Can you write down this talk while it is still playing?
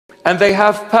and they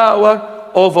have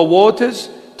power over waters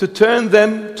to turn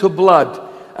them to blood,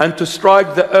 and to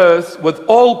strike the earth with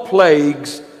all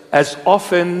plagues as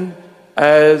often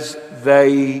as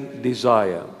they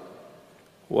desire.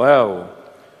 Wow,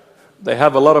 they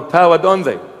have a lot of power, don't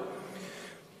they?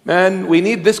 Man, we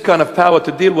need this kind of power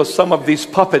to deal with some of these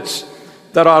puppets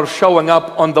that are showing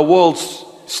up on the world's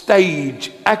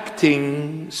stage,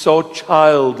 acting so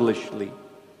childishly.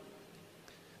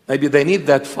 Maybe they need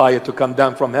that fire to come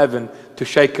down from heaven to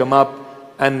shake them up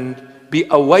and be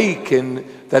awakened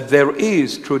that there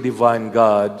is true divine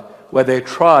God, where they're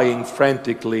trying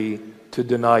frantically to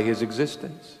deny his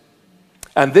existence.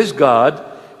 And this God,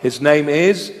 his name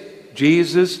is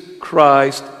Jesus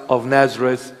Christ of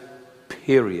Nazareth,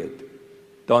 period.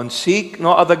 Don't seek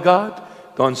no other God.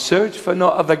 Don't search for no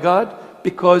other God,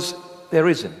 because there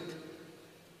isn't.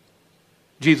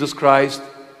 Jesus Christ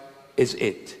is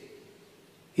it.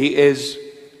 He is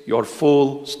your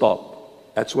full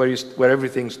stop. That's where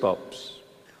everything stops.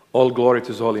 All glory to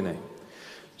his holy name.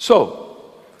 So,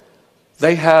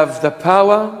 they have the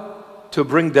power to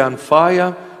bring down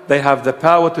fire. They have the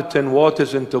power to turn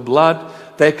waters into blood.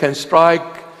 They can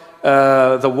strike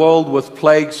the world with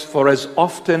plagues for as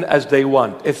often as they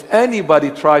want. If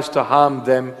anybody tries to harm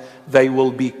them, they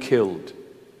will be killed.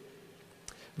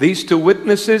 These two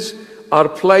witnesses are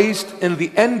placed in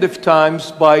the end of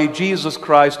times by Jesus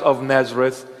Christ of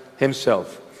Nazareth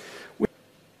himself.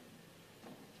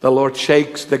 The Lord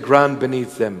shakes the ground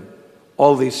beneath them,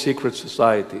 all these secret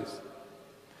societies.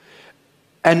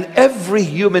 And every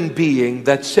human being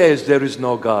that says there is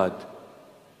no God.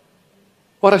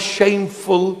 What a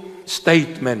shameful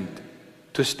statement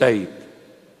to state.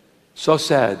 So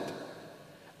sad.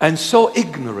 And so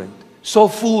ignorant, so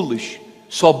foolish,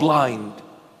 so blind.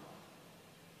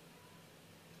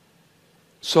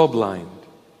 So blind.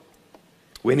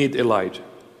 We need Elijah.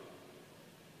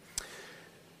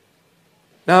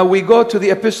 Now we go to the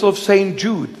Epistle of St.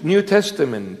 Jude, New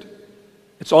Testament.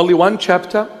 It's only one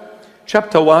chapter.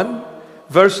 Chapter 1,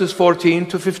 verses 14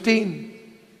 to 15.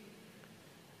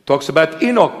 Talks about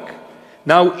Enoch.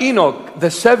 Now Enoch, the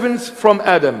seventh from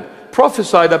Adam,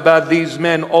 prophesied about these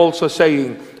men also,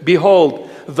 saying, Behold,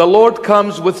 the Lord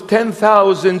comes with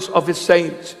 10,000s of his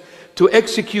saints to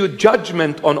execute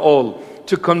judgment on all,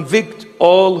 to convict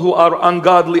all who are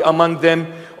ungodly among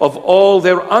them of all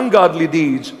their ungodly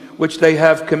deeds which they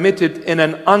have committed in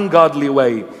an ungodly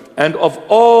way, and of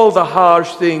all the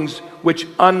harsh things which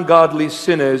ungodly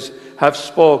sinners have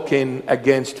spoken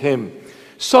against him.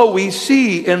 So we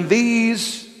see in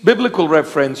these biblical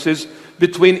references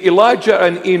between Elijah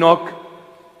and Enoch,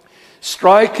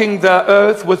 striking the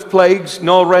earth with plagues,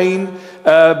 no rain,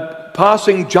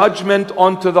 passing judgment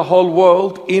onto the whole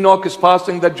world. Enoch is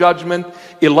passing the judgment.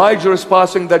 Elijah is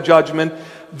passing the judgment.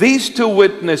 These two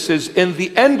witnesses in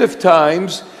the end of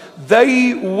times,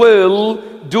 they will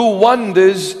do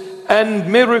wonders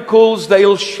and miracles.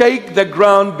 They'll shake the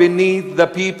ground beneath the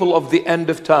people of the end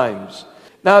of times.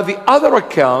 Now the other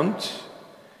account,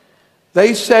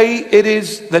 they say it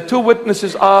is, the two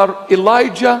witnesses are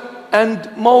Elijah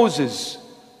and Moses,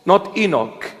 not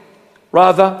Enoch,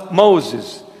 rather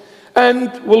Moses.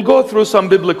 And we'll go through some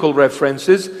biblical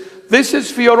references. This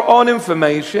is for your own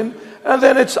information, and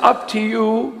then it's up to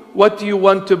you what you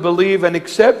want to believe and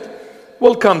accept.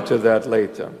 We'll come to that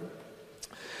later.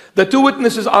 The two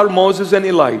witnesses are Moses and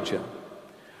Elijah.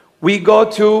 We go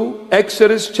to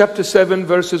Exodus chapter 7,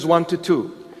 verses 1 to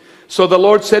 2. So the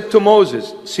Lord said to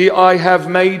Moses, See, I have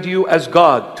made you as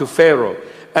God to Pharaoh,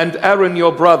 and Aaron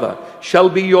your brother shall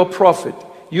be your prophet.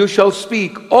 You shall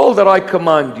speak all that I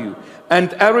command you,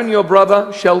 and Aaron your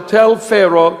brother shall tell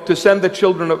Pharaoh to send the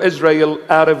children of Israel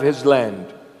out of his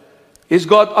land. He's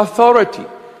got authority.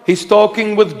 He's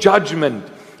talking with judgment.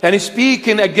 And he's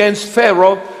speaking against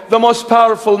Pharaoh, the most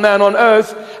powerful man on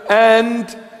earth.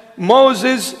 And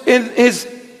Moses, in his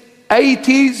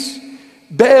 80s,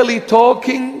 barely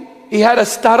talking. He had a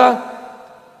stutter.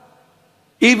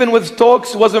 Even with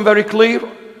talks, wasn't very clear.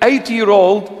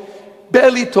 80-year-old,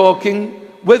 barely talking,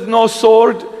 with no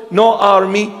sword, no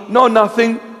army, no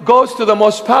nothing, goes to the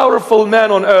most powerful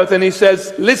man on earth and he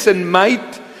says, Listen,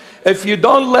 mate, if you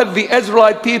don't let the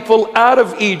Israelite people out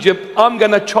of Egypt, I'm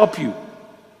going to chop you.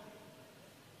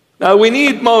 Now we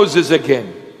need Moses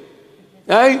again,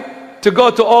 to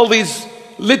go to all these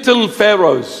little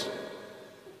pharaohs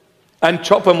and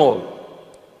chop them all.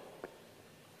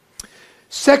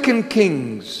 2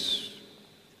 Kings,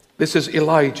 this is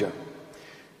Elijah.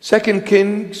 2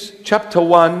 Kings chapter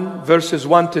 1, verses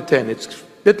 1 to 10. It's a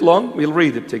bit long, we'll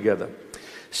read it together.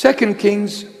 2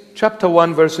 Kings chapter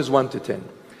 1, verses 1 to 10.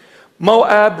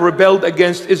 Moab rebelled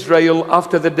against Israel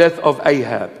after the death of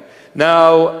Ahab.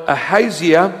 Now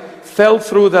Ahaziah fell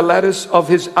through the lattice of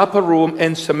his upper room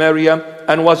in Samaria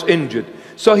and was injured.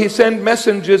 So he sent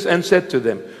messengers and said to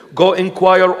them, go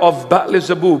inquire of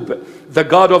Baal-zebub, the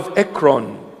god of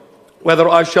Ekron, whether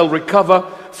I shall recover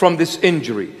from this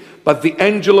injury. But the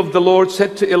angel of the Lord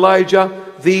said to Elijah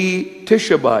the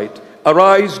Tishbite,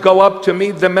 arise, go up to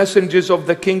meet the messengers of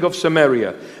the king of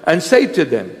Samaria, and say to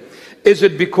them, is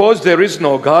it because there is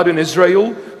no God in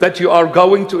Israel that you are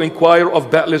going to inquire of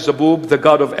Baal-zebub, the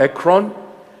god of Ekron?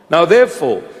 Now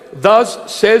therefore,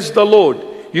 thus says the Lord,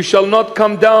 you shall not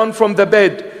come down from the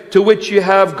bed to which you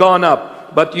have gone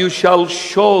up, but you shall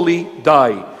surely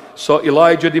die. So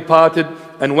Elijah departed,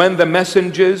 and when the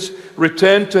messengers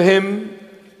returned to him,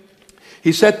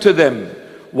 he said to them,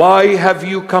 why have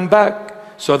you come back?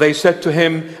 So they said to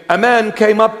him, a man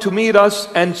came up to meet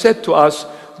us and said to us,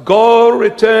 go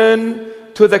return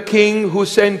to the king who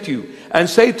sent you, and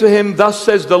say to him, thus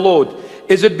says the Lord,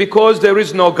 is it because there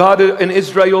is no God in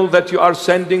Israel that you are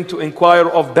sending to inquire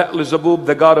of Baal-zebub,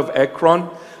 the god of Ekron?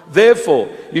 Therefore,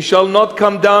 you shall not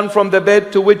come down from the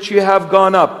bed to which you have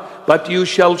gone up, but you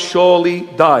shall surely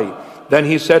die. Then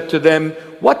he said to them,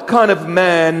 what kind of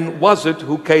man was it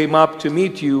who came up to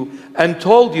meet you and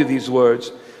told you these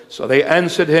words? So they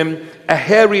answered him, a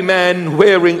hairy man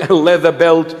wearing a leather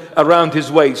belt around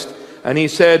his waist. And he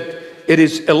said, it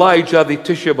is Elijah the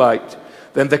Tishbite.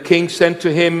 Then the king sent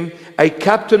to him a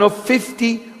captain of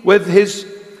 50 with his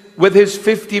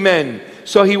 50 men.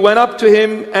 So he went up to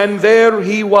him, and there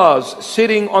he was,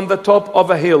 sitting on the top of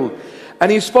a hill.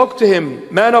 And he spoke to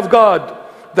him, man of God,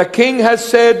 the king has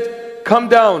said, come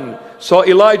down. So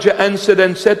Elijah answered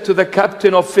and said to the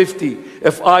captain of 50,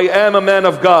 if I am a man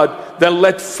of God, then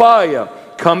let fire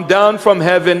come down from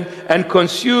heaven and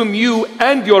consume you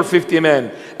and your 50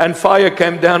 men. And fire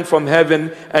came down from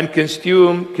heaven and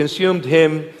consumed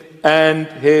him and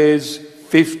his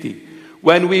 50.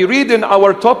 When we read in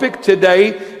our topic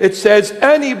today, it says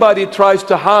anybody tries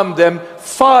to harm them,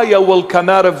 fire will come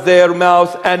out of their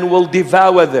mouth and will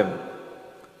devour them.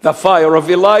 The fire of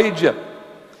Elijah.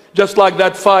 Just like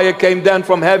that fire came down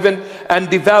from heaven and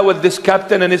devoured this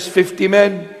captain and his 50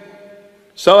 men.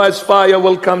 So as fire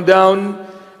will come down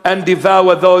and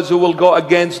devour those who will go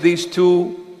against these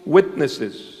two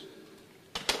witnesses.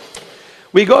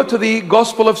 We go to the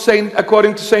Gospel of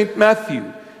according to Saint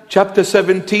Matthew, chapter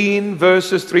 17,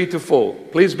 verses 3 to 4.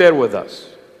 Please bear with us.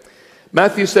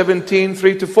 Matthew 17,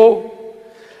 3 to 4.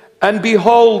 And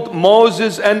behold,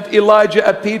 Moses and Elijah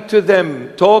appeared to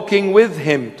them, talking with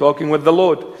the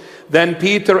Lord. Then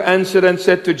Peter answered and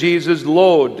said to Jesus,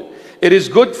 Lord, it is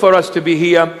good for us to be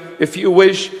here. If you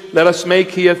wish, let us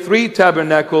make here 3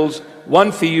 tabernacles,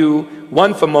 one for you,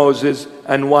 one for Moses,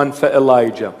 and one for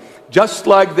Elijah. Just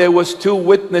like there was 2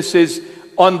 witnesses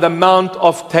on the Mount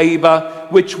of Tabor,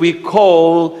 which we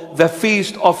call the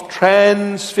Feast of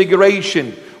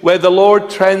Transfiguration, where the Lord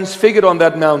transfigured on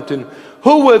that mountain.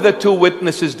 Who were the 2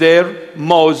 witnesses there?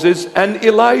 Moses and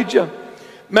Elijah.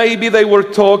 Maybe they were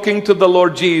talking to the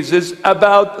Lord Jesus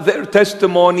about their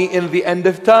testimony in the end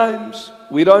of times.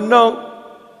 We don't know.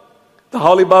 The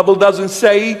Holy Bible doesn't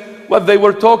say what they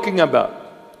were talking about.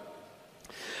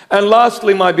 And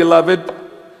lastly, my beloved,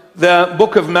 the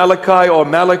book of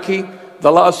Malachi,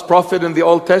 the last prophet in the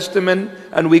Old Testament,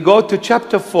 and we go to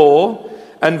chapter 4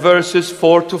 and verses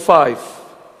 4 to 5.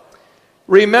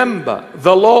 Remember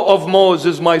the law of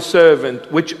Moses, my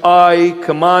servant, which I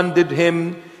commanded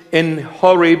him in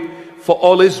Horeb for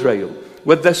all Israel,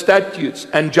 with the statutes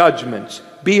and judgments.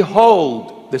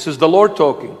 Behold, this is the Lord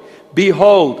talking.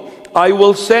 Behold, I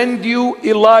will send you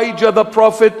Elijah the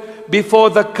prophet before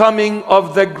the coming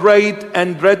of the great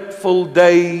and dreadful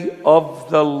day of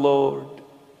the Lord.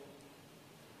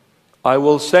 I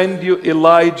will send you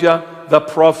Elijah the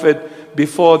prophet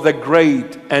before the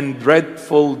great and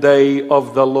dreadful day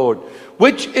of the Lord.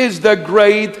 Which is the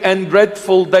great and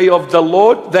dreadful day of the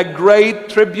Lord? The great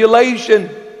tribulation.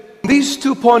 These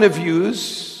 2 point of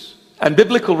views and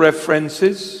biblical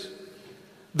references,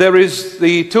 there is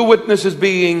the 2 witnesses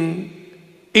being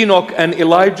Enoch and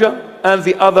Elijah, and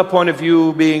the other point of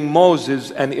view being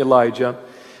Moses and Elijah.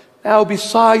 Now,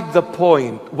 beside the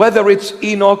point, whether it's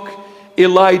Enoch,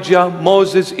 Elijah,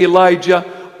 Moses, Elijah,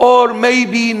 or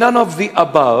maybe none of the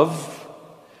above,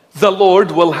 the Lord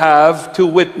will have 2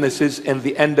 witnesses in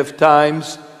the end of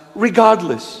times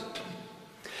regardless.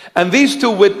 And these 2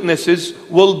 witnesses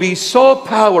will be so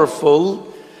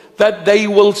powerful that they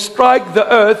will strike the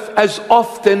earth as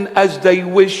often as they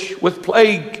wish with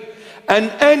plague.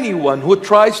 And anyone who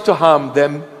tries to harm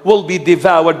them will be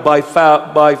devoured by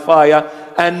fire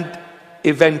and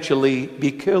eventually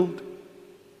be killed.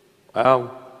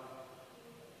 Wow.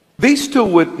 These 2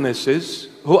 witnesses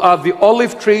who are the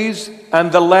olive trees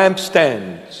and the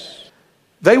lampstands.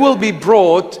 They will be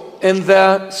brought in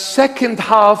the second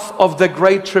half of the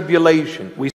Great Tribulation. We